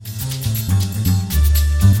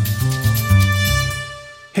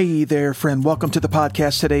Hey there, friend. Welcome to the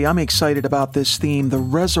podcast today. I'm excited about this theme. The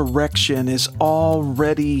resurrection is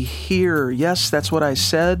already here. Yes, that's what I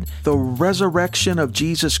said. The resurrection of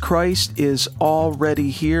Jesus Christ is already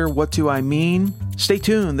here. What do I mean? Stay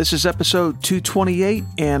tuned. This is episode 228,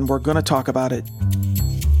 and we're going to talk about it.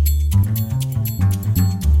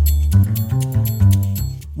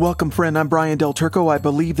 Welcome, friend. I'm Brian Del Turco. I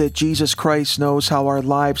believe that Jesus Christ knows how our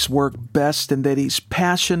lives work best and that He's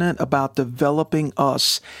passionate about developing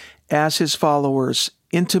us as His followers,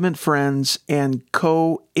 intimate friends, and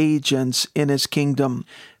co-agents in His kingdom.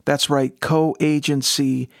 That's right,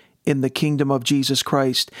 co-agency in the kingdom of Jesus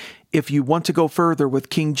Christ. If you want to go further with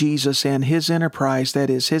King Jesus and His enterprise, that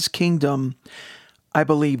is His kingdom, I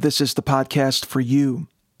believe this is the podcast for you.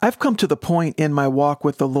 I've come to the point in my walk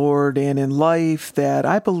with the Lord and in life that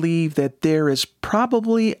I believe that there is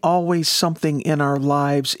probably always something in our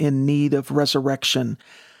lives in need of resurrection.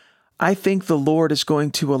 I think the Lord is going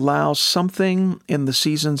to allow something in the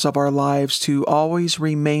seasons of our lives to always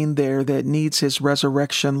remain there that needs His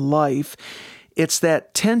resurrection life. It's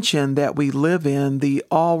that tension that we live in, the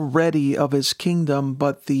already of His kingdom,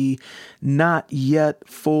 but the not yet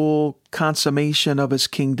full consummation of His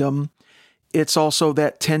kingdom. It's also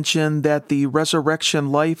that tension that the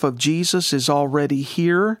resurrection life of Jesus is already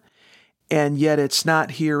here, and yet it's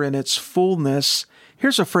not here in its fullness.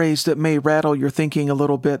 Here's a phrase that may rattle your thinking a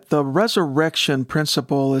little bit. The resurrection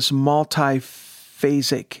principle is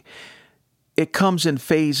multiphasic. It comes in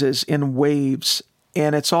phases, in waves,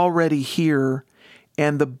 and it's already here,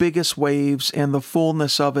 and the biggest waves and the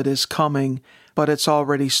fullness of it is coming, but it's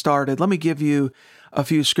already started. Let me give you a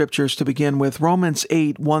few scriptures to begin with. Romans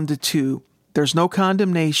 8, 1-2. There's no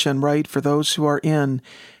condemnation, right, for those who are in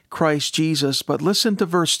Christ Jesus. But listen to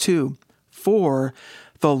verse 2. For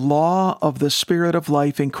the law of the Spirit of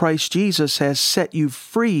life in Christ Jesus has set you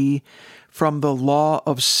free from the law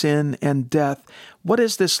of sin and death. What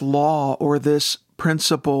is this law or this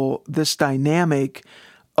principle, this dynamic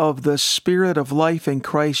of the Spirit of life in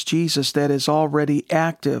Christ Jesus that is already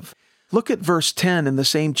active? Look at verse 10 in the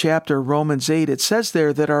same chapter, Romans 8. It says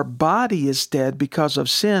there that our body is dead because of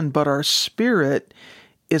sin, but our spirit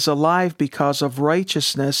is alive because of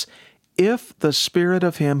righteousness. If the Spirit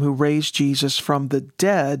of Him who raised Jesus from the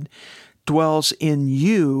dead dwells in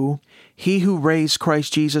you, He who raised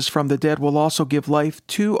Christ Jesus from the dead will also give life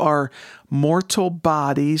to our mortal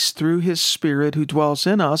bodies through His Spirit who dwells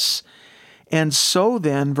in us. And so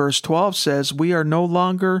then, verse 12 says, we are no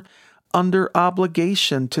longer under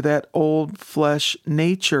obligation to that old flesh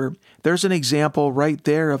nature. There's an example right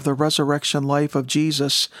there of the resurrection life of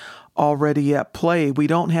Jesus already at play. We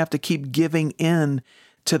don't have to keep giving in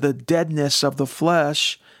to the deadness of the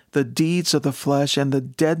flesh, the deeds of the flesh, and the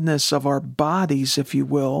deadness of our bodies, if you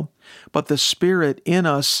will. But the Spirit in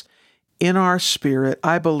us, in our spirit,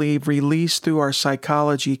 I believe, released through our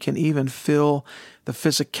psychology, can even fill the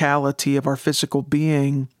physicality of our physical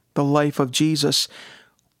being, the life of Jesus.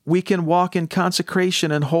 We can walk in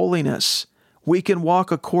consecration and holiness. We can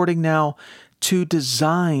walk according now to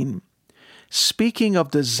design. Speaking of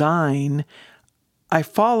design, I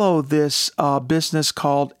follow this business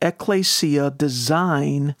called Ecclesia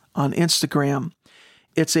Design on Instagram.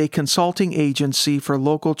 It's a consulting agency for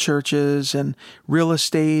local churches and real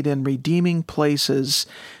estate and redeeming places.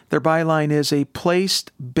 Their byline is a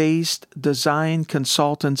place-based design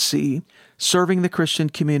consultancy serving the Christian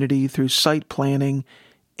community through site planning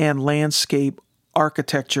and landscape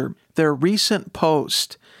architecture. Their recent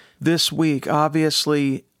post this week,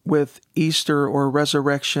 obviously with Easter or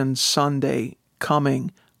Resurrection Sunday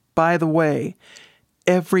coming. By the way,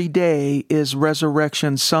 every day is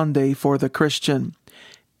Resurrection Sunday for the Christian.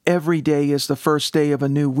 Every day is the first day of a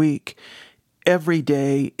new week. Every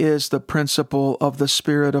day is the principle of the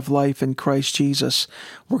Spirit of life in Christ Jesus.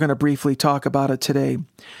 We're going to briefly talk about it today.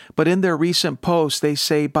 But in their recent post, they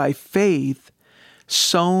say, by faith,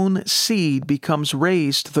 sown seed becomes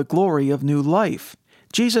raised to the glory of new life.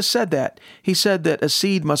 Jesus said that. He said that a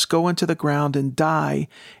seed must go into the ground and die,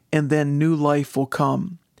 and then new life will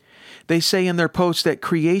come. They say in their post that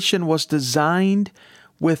creation was designed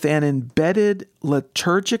with an embedded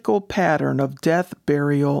liturgical pattern of death,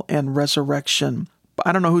 burial, and resurrection.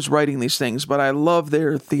 I don't know who's writing these things, but I love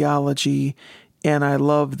their theology, and I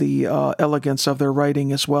love the elegance of their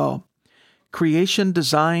writing as well. Creation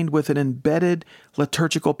designed with an embedded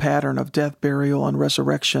liturgical pattern of death, burial, and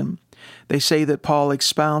resurrection. They say that Paul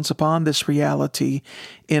expounds upon this reality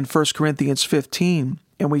in 1 Corinthians 15,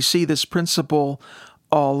 and we see this principle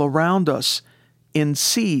all around us in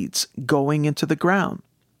seeds going into the ground.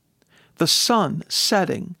 The sun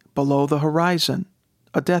setting below the horizon,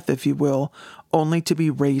 a death, if you will, only to be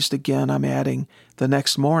raised again, I'm adding, the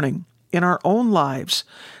next morning. In our own lives,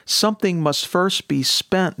 something must first be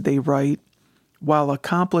spent, they write, while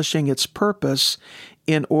accomplishing its purpose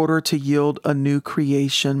in order to yield a new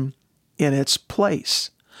creation in its place.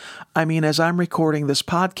 I mean, as I'm recording this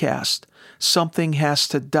podcast, something has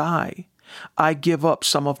to die. I give up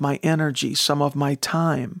some of my energy, some of my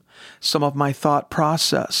time, some of my thought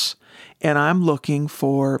process, and I'm looking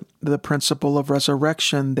for the principle of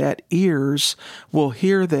resurrection, that ears will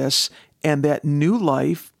hear this and that new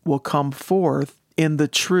life will come forth in the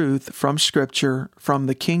truth from Scripture, from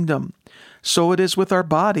the kingdom. So it is with our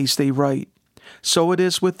bodies, they write. So it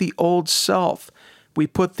is with the old self. We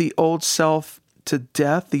put the old self to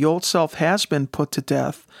death. The old self has been put to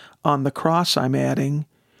death on the cross, I'm adding.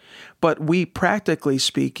 But we, practically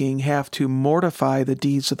speaking, have to mortify the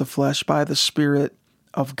deeds of the flesh by the Spirit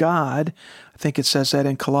of God. I think it says that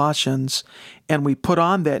in Colossians. And we put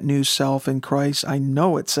on that new self in Christ. I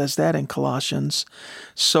know it says that in Colossians.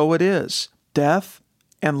 So it is. Death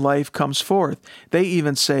and life comes forth. They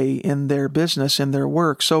even say in their business, in their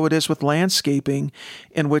work, so it is with landscaping,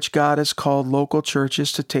 in which God has called local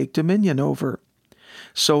churches to take dominion over.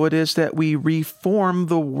 So it is that we reform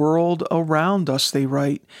the world around us, they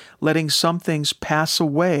write, letting some things pass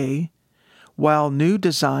away while new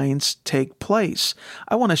designs take place.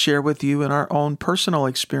 I want to share with you in our own personal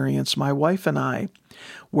experience, my wife and I,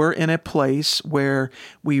 we're in a place where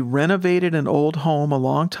we renovated an old home a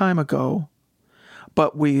long time ago,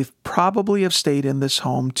 but we probably have stayed in this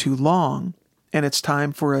home too long, and it's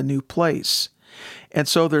time for a new place. And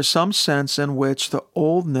so there's some sense in which the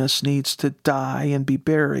oldness needs to die and be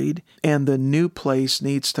buried, and the new place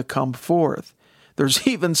needs to come forth. There's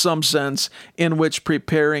even some sense in which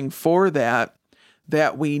preparing for that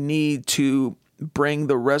we need to bring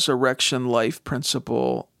the resurrection life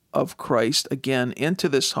principle of Christ again into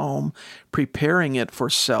this home, preparing it for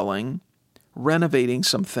selling, renovating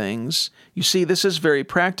some things. You see, this is very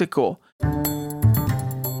practical.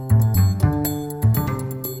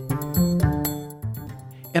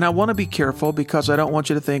 And I want to be careful because I don't want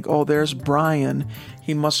you to think, oh, there's Brian.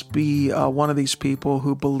 He must be one of these people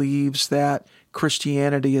who believes that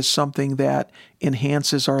Christianity is something that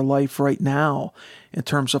enhances our life right now in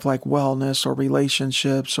terms of like wellness or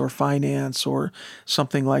relationships or finance or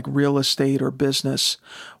something like real estate or business.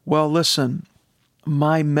 Well, listen,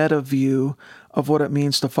 my meta view of what it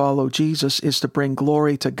means to follow Jesus is to bring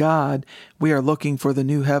glory to God. We are looking for the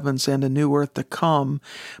new heavens and the new earth to come.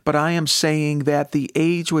 But I am saying that the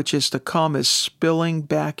age which is to come is spilling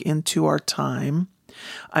back into our time.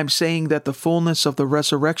 I'm saying that the fullness of the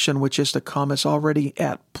resurrection which is to come is already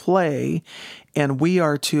at play. And we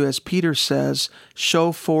are to, as Peter says,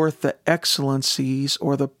 show forth the excellencies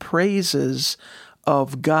or the praises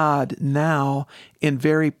of God now in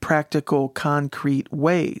very practical, concrete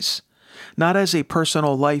ways. Not as a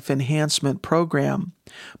personal life enhancement program,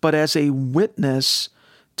 but as a witness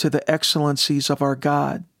to the excellencies of our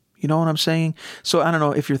God. You know what I'm saying? So I don't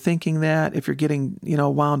know if you're thinking that, if you're getting,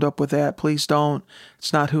 wound up with that, please don't.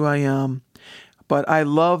 It's not who I am. But I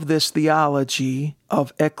love this theology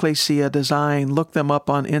of Ecclesia Design. Look them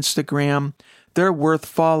up on Instagram. They're worth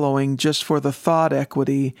following just for the thought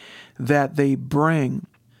equity that they bring.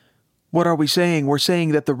 What are we saying? We're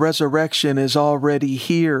saying that the resurrection is already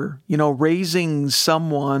here. Raising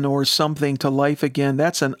someone or something to life again,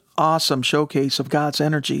 that's an awesome showcase of God's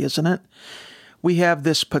energy, isn't it? We have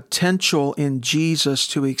this potential in Jesus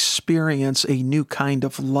to experience a new kind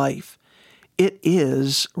of life. It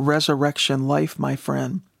is resurrection life, my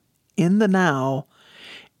friend, in the now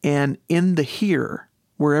and in the here,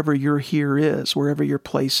 wherever your here is, wherever your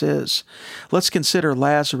place is. Let's consider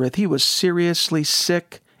Lazarus. He was seriously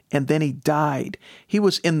sick, and then he died. He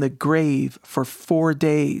was in the grave for 4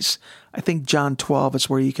 days. I think John 12 is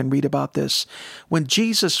where you can read about this. When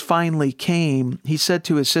Jesus finally came, he said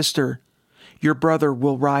to his sister, "Your brother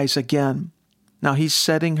will rise again." Now he's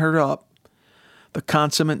setting her up. The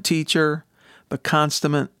consummate teacher, the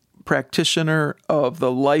consummate practitioner of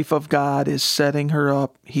the life of God is setting her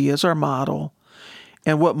up. He is our model.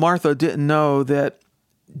 And what Martha didn't know, that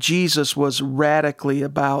Jesus was radically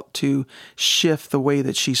about to shift the way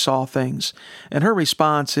that she saw things. And her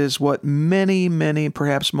response is what many,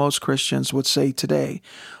 perhaps most Christians would say today.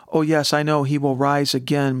 Oh, yes, I know he will rise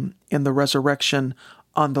again in the resurrection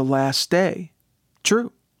on the last day.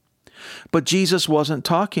 True. But Jesus wasn't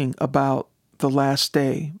talking about the last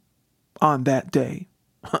day on that day.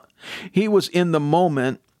 He was in the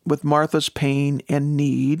moment with Martha's pain and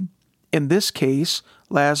need. In this case,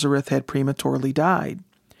 Lazarus had prematurely died.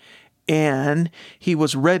 And he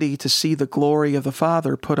was ready to see the glory of the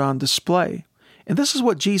Father put on display. And this is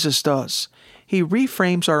what Jesus does. He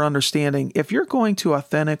reframes our understanding. If you're going to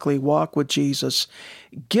authentically walk with Jesus,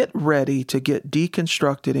 get ready to get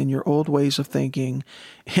deconstructed in your old ways of thinking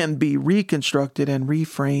and be reconstructed and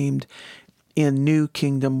reframed in new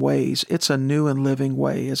kingdom ways. It's a new and living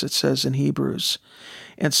way, as it says in Hebrews.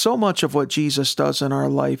 And so much of what Jesus does in our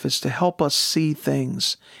life is to help us see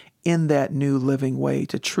things in that new living way,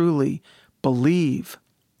 to truly believe.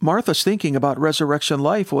 Martha's thinking about resurrection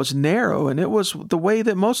life was narrow, and it was the way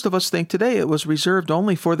that most of us think today. It was reserved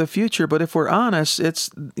only for the future. But if we're honest, it's,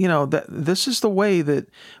 this is the way that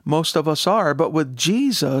most of us are. But with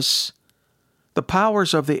Jesus, the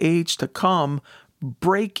powers of the age to come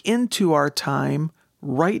break into our time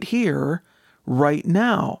right here, right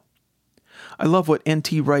now. I love what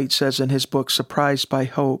N.T. Wright says in his book, Surprised by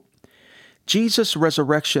Hope. Jesus'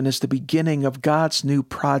 resurrection is the beginning of God's new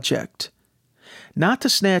project. Not to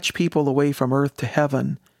snatch people away from earth to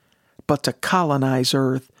heaven, but to colonize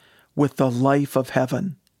earth with the life of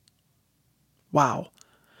heaven. Wow.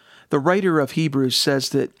 The writer of Hebrews says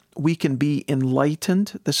that we can be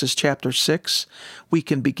enlightened. This is chapter 6. We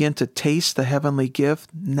can begin to taste the heavenly gift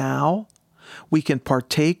now. We can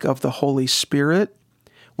partake of the Holy Spirit.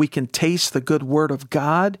 We can taste the good word of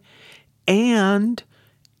God and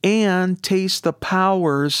taste the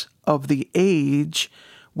powers of the age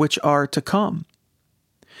which are to come.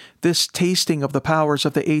 This tasting of the powers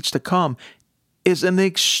of the age to come is an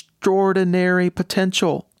extraordinary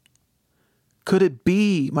potential. Could it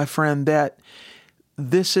be, my friend, that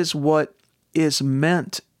this is what is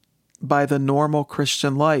meant by the normal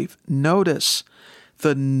Christian life? Notice,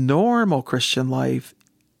 the normal Christian life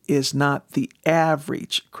is not the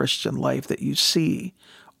average Christian life that you see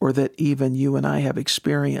or that even you and I have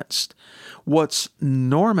experienced. What's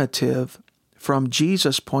normative from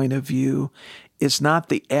Jesus' point of view is not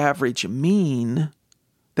the average mean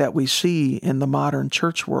that we see in the modern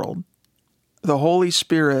church world. The Holy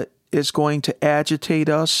Spirit is going to agitate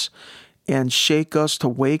us and shake us to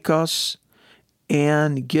wake us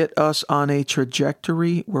and get us on a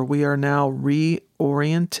trajectory where we are now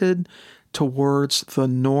reoriented towards the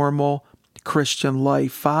normal Christian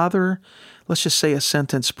life. Father, let's just say a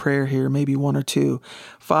sentence prayer here, maybe one or two.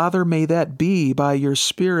 Father, may that be by your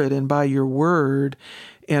Spirit and by your word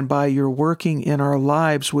and by your working in our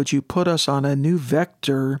lives. Would you put us on a new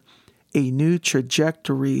vector, a new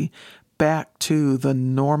trajectory back to the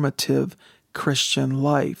normative Christian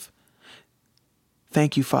life?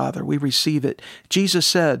 Thank you, Father. We receive it. Jesus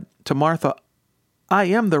said to Martha, I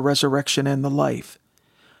am the resurrection and the life.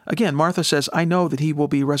 Again, Martha says, I know that he will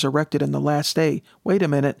be resurrected in the last day. Wait a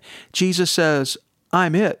minute. Jesus says,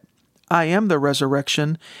 I'm it. I am the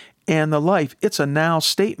resurrection and the life. It's a now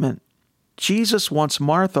statement. Jesus wants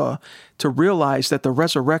Martha to realize that the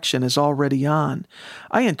resurrection is already on.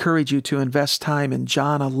 I encourage you to invest time in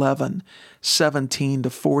John 11, 17 to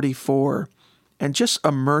 44, and just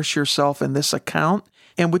immerse yourself in this account.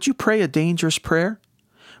 And would you pray a dangerous prayer?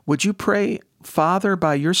 Would you pray, Father,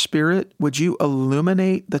 by your Spirit, would you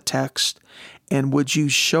illuminate the text, and would you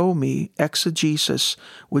show me exegesis?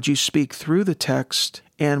 Would you speak through the text?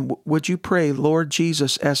 And would you pray, Lord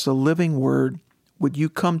Jesus, as the living word, would you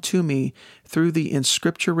come to me through the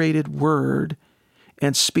inscripturated word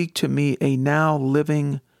and speak to me a now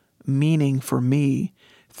living meaning for me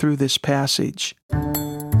through this passage?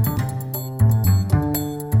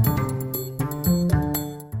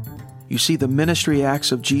 You see, the ministry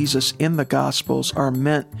acts of Jesus in the Gospels are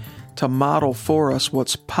meant to model for us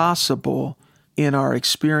what's possible in our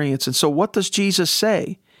experience. And so what does Jesus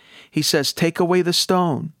say? He says, take away the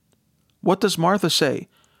stone. What does Martha say?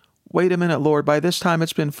 Wait a minute, Lord, by this time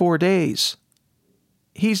it's been 4 days.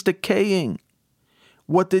 He's decaying.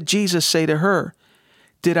 What did Jesus say to her?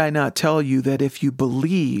 Did I not tell you that if you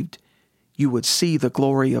believed, you would see the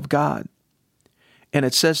glory of God? And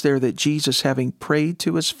it says there that Jesus, having prayed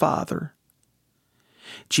to his Father,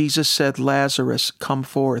 Jesus said, Lazarus, come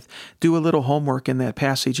forth. Do a little homework in that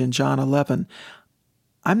passage in John 11.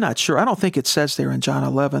 I'm not sure. I don't think it says there in John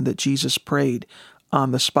 11 that Jesus prayed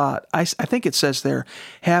on the spot. I think it says there,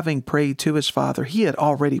 having prayed to his Father. He had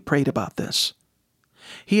already prayed about this.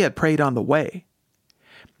 He had prayed on the way.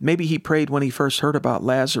 Maybe he prayed when he first heard about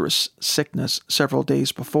Lazarus' sickness several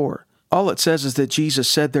days before. All it says is that Jesus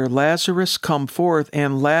said there, Lazarus, come forth,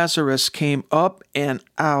 and Lazarus came up and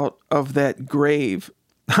out of that grave.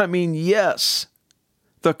 I mean, yes,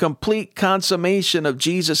 the complete consummation of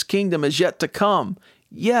Jesus' kingdom is yet to come.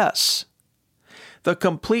 Yes, the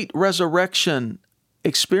complete resurrection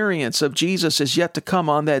experience of Jesus is yet to come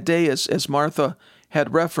on that day, as Martha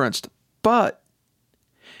had referenced. But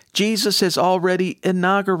Jesus has already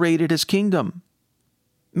inaugurated his kingdom.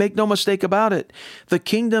 Make no mistake about it. The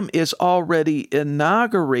kingdom is already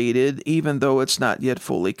inaugurated, even though it's not yet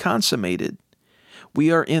fully consummated.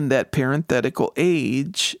 We are in that parenthetical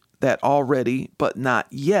age, that already but not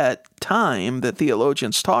yet time that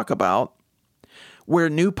theologians talk about, where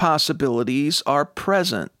new possibilities are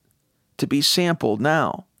present to be sampled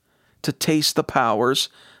now, to taste the powers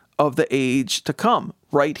of the age to come,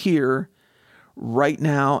 right here, right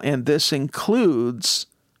now, and this includes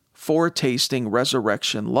foretasting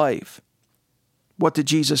resurrection life. What did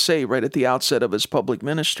Jesus say right at the outset of his public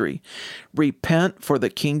ministry? Repent, for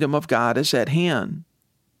the kingdom of God is at hand.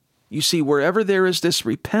 You see, wherever there is this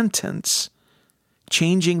repentance,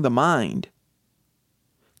 changing the mind,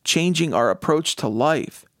 changing our approach to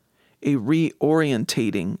life, a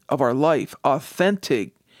reorientating of our life,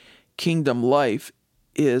 authentic kingdom life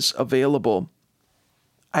is available.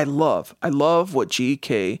 I love what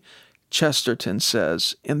G.K. Chesterton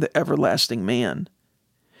says in The Everlasting Man.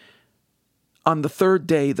 On the third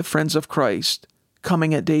day, the friends of Christ,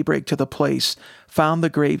 coming at daybreak to the place, found the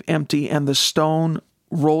grave empty and the stone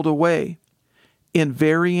rolled away. In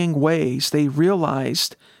varying ways, they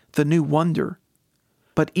realized the new wonder,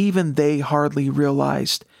 but even they hardly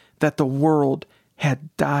realized that the world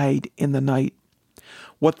had died in the night.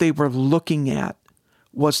 What they were looking at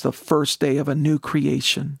was the first day of a new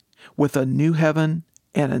creation, with a new heaven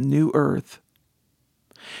and a new earth,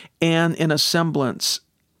 and in a semblance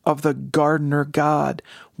of the gardener God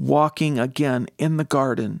walking again in the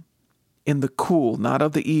garden, in the cool, not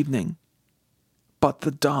of the evening, but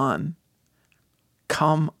the dawn.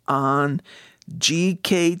 Come on,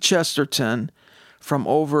 G.K. Chesterton, from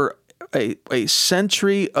over a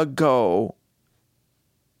century ago,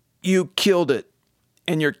 you killed it,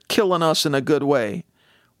 and you're killing us in a good way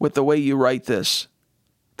with the way you write this.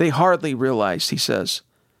 They hardly realized, he says,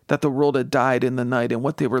 that the world had died in the night, and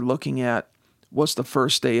what they were looking at was the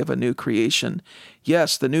first day of a new creation.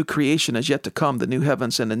 Yes, the new creation is yet to come, the new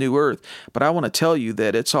heavens and the new earth, but I want to tell you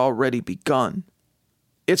that it's already begun.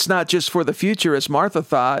 It's not just for the future, as Martha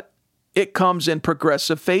thought. It comes in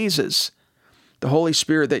progressive phases. The Holy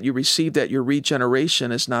Spirit that you received at your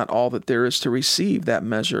regeneration is not all that there is to receive, that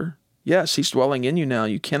measure. Yes, he's dwelling in you now.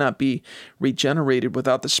 You cannot be regenerated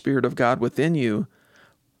without the Spirit of God within you,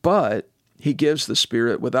 but he gives the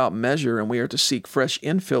Spirit without measure, and we are to seek fresh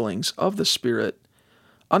infillings of the Spirit.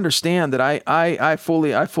 Understand that I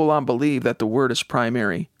full on believe that the Word is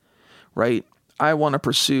primary, right? I want to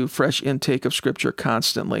pursue fresh intake of Scripture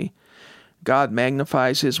constantly. God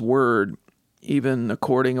magnifies his Word even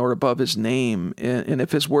according or above his name. And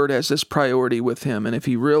if his Word has this priority with him, and if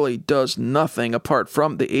he really does nothing apart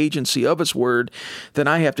from the agency of his Word, then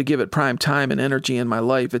I have to give it prime time and energy in my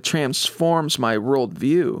life. It transforms my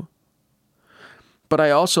worldview. But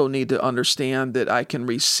I also need to understand that I can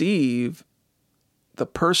receive the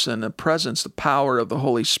person, the presence, the power of the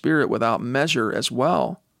Holy Spirit without measure as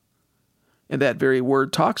well. And that very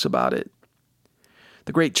word talks about it.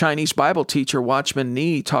 The great Chinese Bible teacher Watchman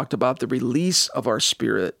Nee talked about the release of our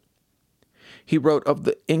spirit. He wrote of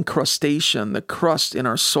the incrustation, the crust in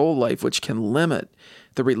our soul life, which can limit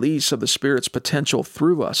the release of the Spirit's potential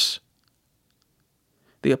through us.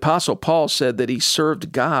 The Apostle Paul said that he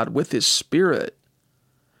served God with his Spirit.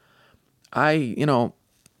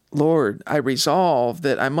 Lord, I resolve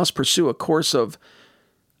that I must pursue a course of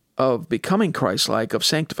becoming Christ-like, of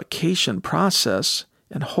sanctification process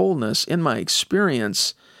and wholeness in my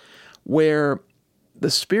experience, where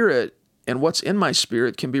the Spirit and what's in my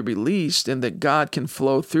spirit can be released, and that God can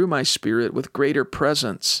flow through my spirit with greater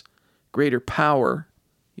presence, greater power.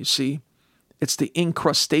 You see, it's the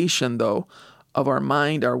incrustation, though, of our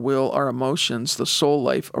mind, our will, our emotions, the soul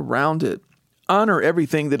life around it. Honor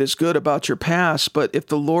everything that is good about your past, but if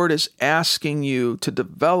the Lord is asking you to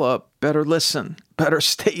develop, better listen, better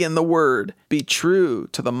stay in the Word. Be true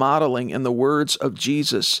to the modeling and the words of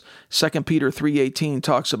Jesus. 2 Peter 3:18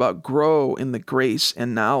 talks about grow in the grace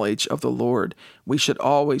and knowledge of the Lord. We should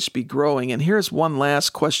always be growing. And here's one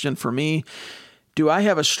last question for me. Do I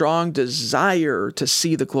have a strong desire to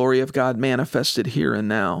see the glory of God manifested here and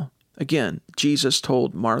now? Again, Jesus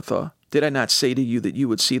told Martha, did I not say to you that you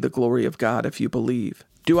would see the glory of God if you believe?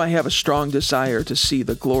 Do I have a strong desire to see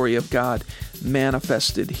the glory of God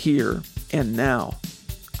manifested here and now?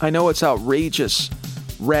 I know it's outrageous,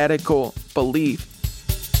 radical belief.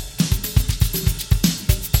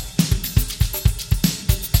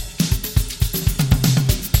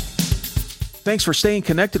 Thanks for staying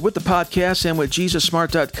connected with the podcast and with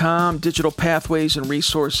JesusSmart.com, digital pathways and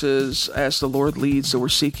resources as the Lord leads that we're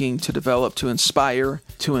seeking to develop, to inspire,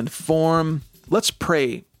 to inform. Let's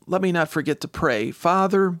pray. Let me not forget to pray.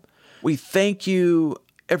 Father, we thank you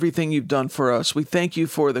everything you've done for us. We thank you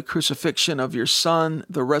for the crucifixion of your Son,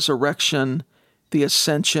 the resurrection, the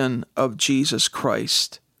ascension of Jesus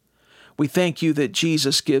Christ. We thank you that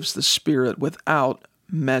Jesus gives the Spirit without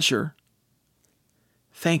measure.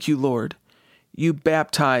 Thank you, Lord. You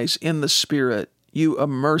baptize in the Spirit. You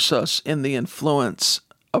immerse us in the influence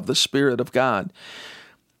of the Spirit of God.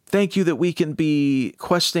 Thank you that we can be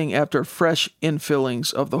questing after fresh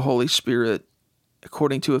infillings of the Holy Spirit,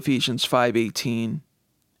 according to Ephesians 5:18,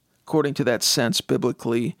 according to that sense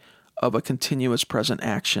biblically of a continuous present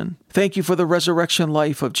action. Thank you for the resurrection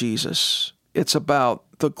life of Jesus. It's about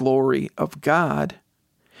the glory of God.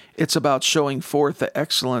 It's about showing forth the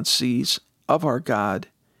excellencies of our God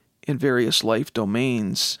in various life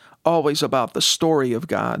domains. Always about the story of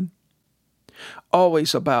God.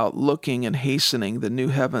 Always about looking and hastening the new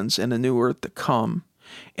heavens and the new earth to come.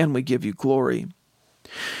 And we give you glory.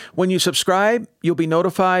 When you subscribe, you'll be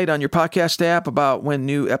notified on your podcast app about when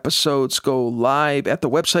new episodes go live. At the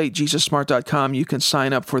website, JesusSmart.com, you can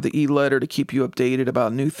sign up for the e-letter to keep you updated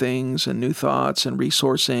about new things and new thoughts and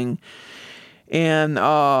resourcing. And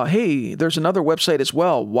hey, there's another website as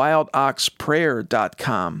well,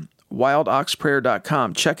 wildoxprayer.com.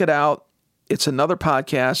 wildoxprayer.com. Check it out. It's another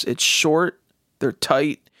podcast. It's short. They're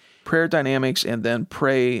tight. Prayer dynamics, and then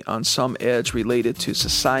pray on some edge related to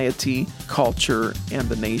society, culture, and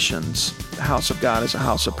the nations. The house of God is a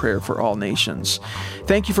house of prayer for all nations.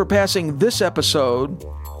 Thank you for passing this episode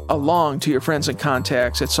along to your friends and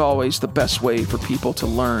contacts. It's always the best way for people to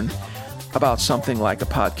learn about something like a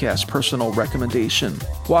podcast personal recommendation.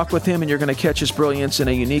 Walk with him and you're going to catch his brilliance in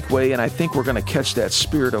a unique way, and I think we're going to catch that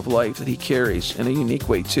spirit of life that he carries in a unique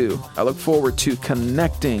way too. I look forward to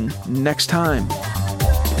connecting next time.